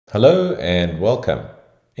Hello and welcome.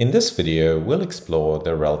 In this video, we'll explore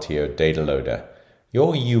the Reltio data loader,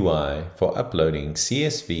 your UI for uploading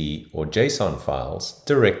CSV or JSON files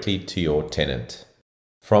directly to your tenant.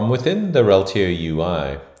 From within the Reltio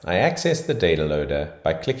UI, I access the data loader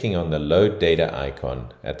by clicking on the Load Data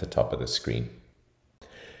icon at the top of the screen.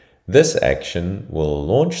 This action will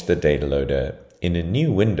launch the data loader in a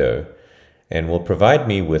new window and will provide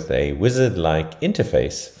me with a wizard-like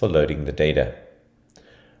interface for loading the data.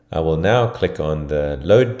 I will now click on the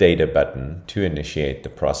Load Data button to initiate the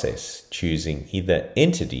process, choosing either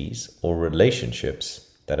entities or relationships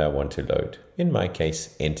that I want to load, in my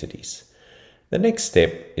case, entities. The next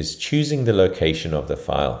step is choosing the location of the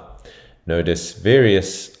file. Notice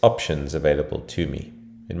various options available to me.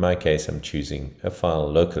 In my case, I'm choosing a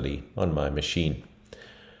file locally on my machine.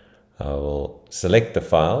 I will select the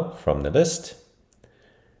file from the list,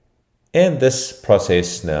 and this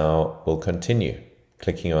process now will continue.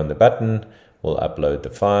 Clicking on the button will upload the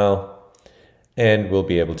file and we'll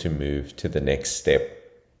be able to move to the next step.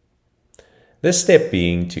 This step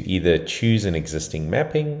being to either choose an existing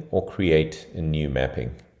mapping or create a new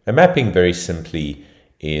mapping. A mapping, very simply,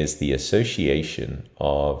 is the association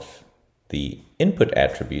of the input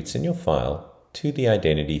attributes in your file to the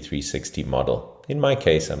Identity 360 model. In my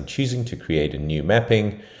case, I'm choosing to create a new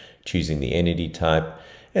mapping, choosing the entity type,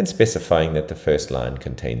 and specifying that the first line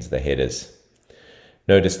contains the headers.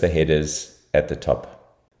 Notice the headers at the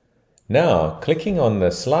top. Now, clicking on the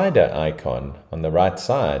slider icon on the right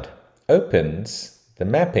side opens the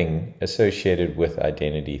mapping associated with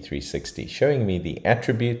Identity 360, showing me the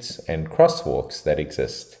attributes and crosswalks that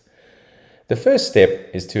exist. The first step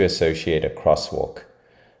is to associate a crosswalk.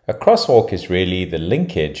 A crosswalk is really the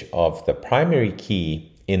linkage of the primary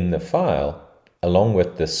key in the file along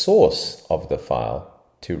with the source of the file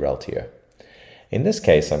to Reltio. In this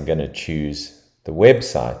case, I'm going to choose the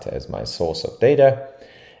website as my source of data,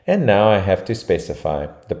 and now I have to specify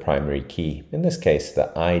the primary key, in this case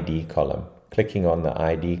the ID column. Clicking on the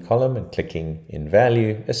ID column and clicking in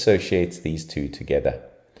value associates these two together.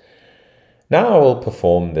 Now I will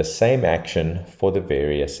perform the same action for the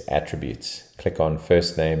various attributes. Click on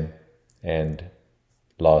first name and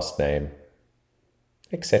last name,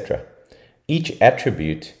 etc. Each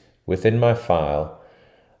attribute within my file,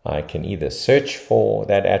 I can either search for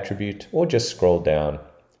that attribute or just scroll down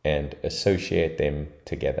and associate them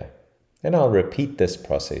together. And I'll repeat this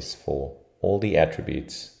process for all the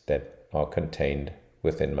attributes that are contained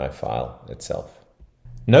within my file itself.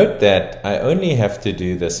 Note that I only have to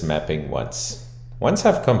do this mapping once. Once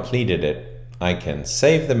I've completed it, I can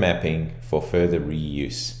save the mapping for further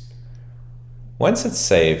reuse. Once it's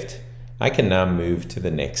saved, I can now move to the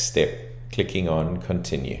next step, clicking on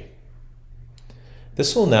Continue.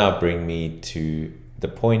 This will now bring me to the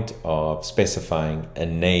point of specifying a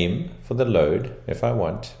name for the load if I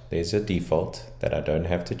want. There's a default that I don't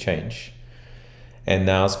have to change. And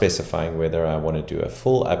now specifying whether I want to do a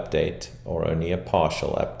full update or only a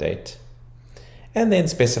partial update. And then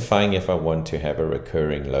specifying if I want to have a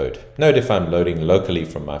recurring load. Note if I'm loading locally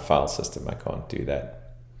from my file system, I can't do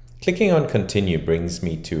that. Clicking on Continue brings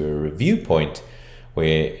me to a review point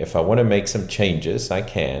where if I want to make some changes, I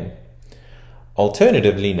can.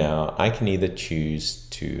 Alternatively, now I can either choose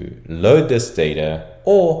to load this data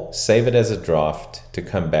or save it as a draft to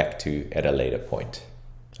come back to at a later point.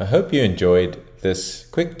 I hope you enjoyed this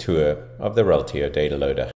quick tour of the Reltio data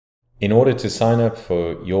loader. In order to sign up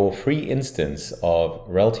for your free instance of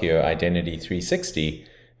Reltio Identity 360,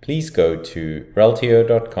 please go to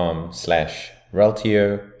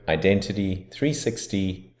reltio.com/Reltio Identity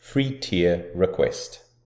 360 free tier request.